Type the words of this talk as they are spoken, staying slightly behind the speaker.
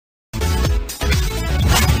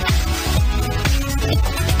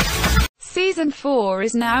Season 4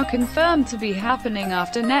 is now confirmed to be happening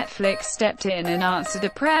after Netflix stepped in and answered a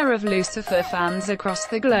prayer of Lucifer fans across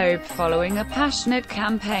the globe following a passionate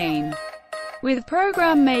campaign, with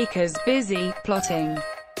program makers busy plotting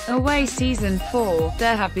away Season 4.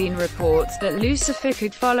 There have been reports that Lucifer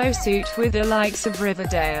could follow suit with the likes of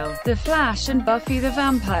Riverdale, The Flash and Buffy the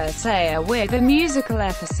Vampire Slayer with a musical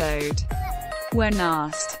episode. When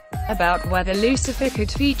asked about whether Lucifer could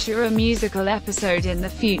feature a musical episode in the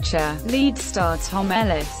future, lead star Tom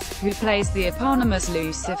Ellis, who plays the eponymous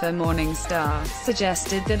Lucifer Morningstar,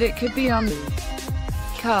 suggested that it could be on the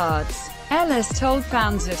cards. Ellis told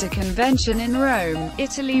fans at a convention in Rome,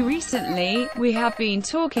 Italy recently, "We have been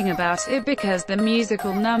talking about it because the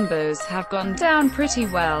musical numbers have gone down pretty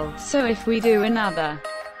well, so if we do another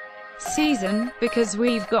season, because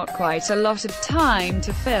we've got quite a lot of time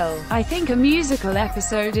to fill, I think a musical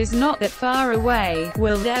episode is not that far away."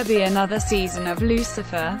 Will there be another season of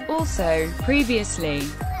Lucifer? Also, previously,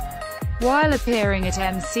 while appearing at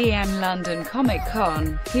MCM London Comic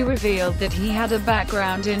Con, he revealed that he had a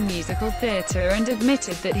background in musical theatre and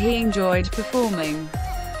admitted that he enjoyed performing.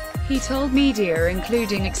 He told media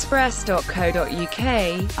including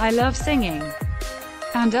Express.co.uk, "I love singing.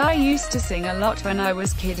 And I used to sing a lot when I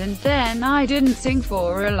was a kid, and then I didn't sing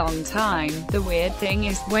for a long time. The weird thing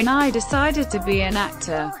is, when I decided to be an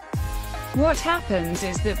actor, what happens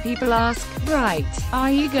is that people ask, right,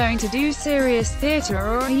 are you going to do serious theatre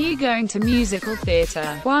or are you going to musical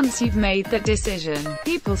theatre? Once you've made that decision,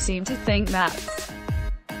 people seem to think that's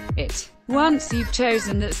it. Once you've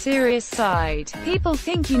chosen that serious side, people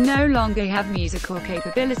think you no longer have musical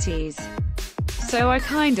capabilities. So I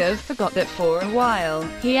kind of forgot that for a while."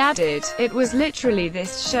 He added, "It was literally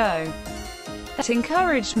this show that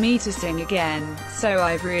encouraged me to sing again, so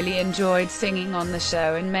I've really enjoyed singing on the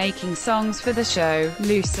show and making songs for the show."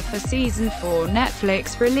 Lucifer Season 4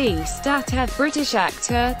 Netflix release starred British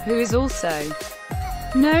actor, who is also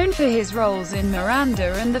known for his roles in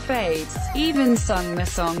Miranda and The Fades, even sung the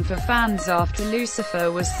song for fans after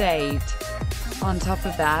Lucifer was saved. On top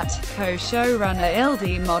of that, co-showrunner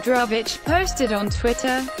Ildi Modrovic posted on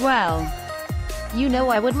Twitter, "Well, you know,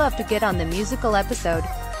 I would love to get on the musical episode.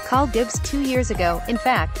 Call Gibbs 2 years ago. In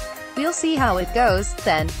fact, we'll see how it goes,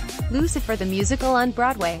 then. Lucifer the musical on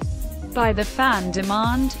Broadway." By the fan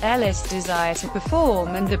demand, Ellis' desire to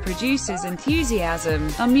perform and the producer's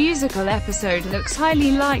enthusiasm, a musical episode looks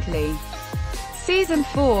highly likely. Season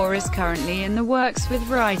 4 is currently in the works, with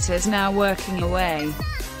writers now working away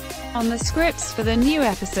on the scripts for the new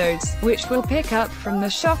episodes, which will pick up from the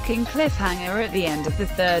shocking cliffhanger at the end of the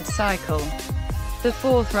third cycle. The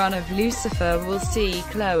fourth run of Lucifer will see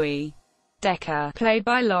Chloe Decker, played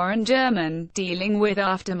by Lauren German, dealing with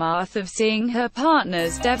aftermath of seeing her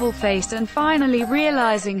partner's devil face and finally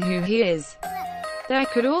realizing who he is. There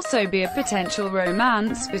could also be a potential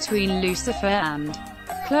romance between Lucifer and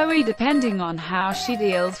Chloe, depending on how she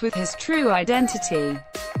deals with his true identity.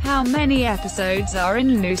 How many episodes are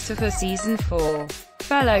in Lucifer Season 4?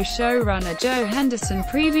 Fellow showrunner Joe Henderson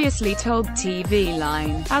previously told TV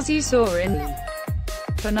Line, "As you saw in the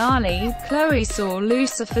finale, Chloe saw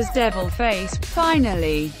Lucifer's devil face,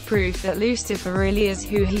 finally, proof that Lucifer really is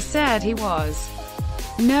who he said he was.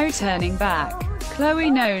 No turning back. Chloe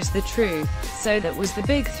knows the truth, so that was the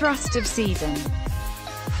big thrust of Season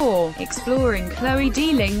 4, exploring Chloe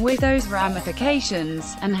dealing with those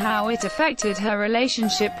ramifications, and how it affected her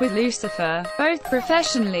relationship with Lucifer, both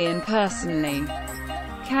professionally and personally.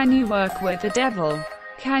 Can you work with the devil?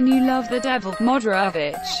 Can you love the devil?"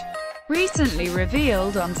 Modrovic recently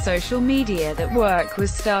revealed on social media that work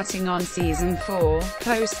was starting on Season 4,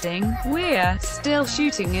 posting, "We're still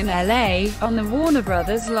shooting in LA, on the Warner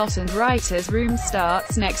Brothers lot, and writer's room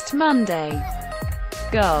starts next Monday.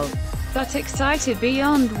 Girl. But excited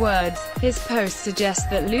beyond words." His post suggests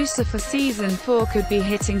that Lucifer Season 4 could be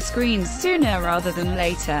hitting screens sooner rather than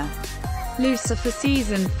later. Lucifer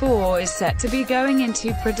Season 4 is set to be going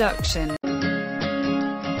into production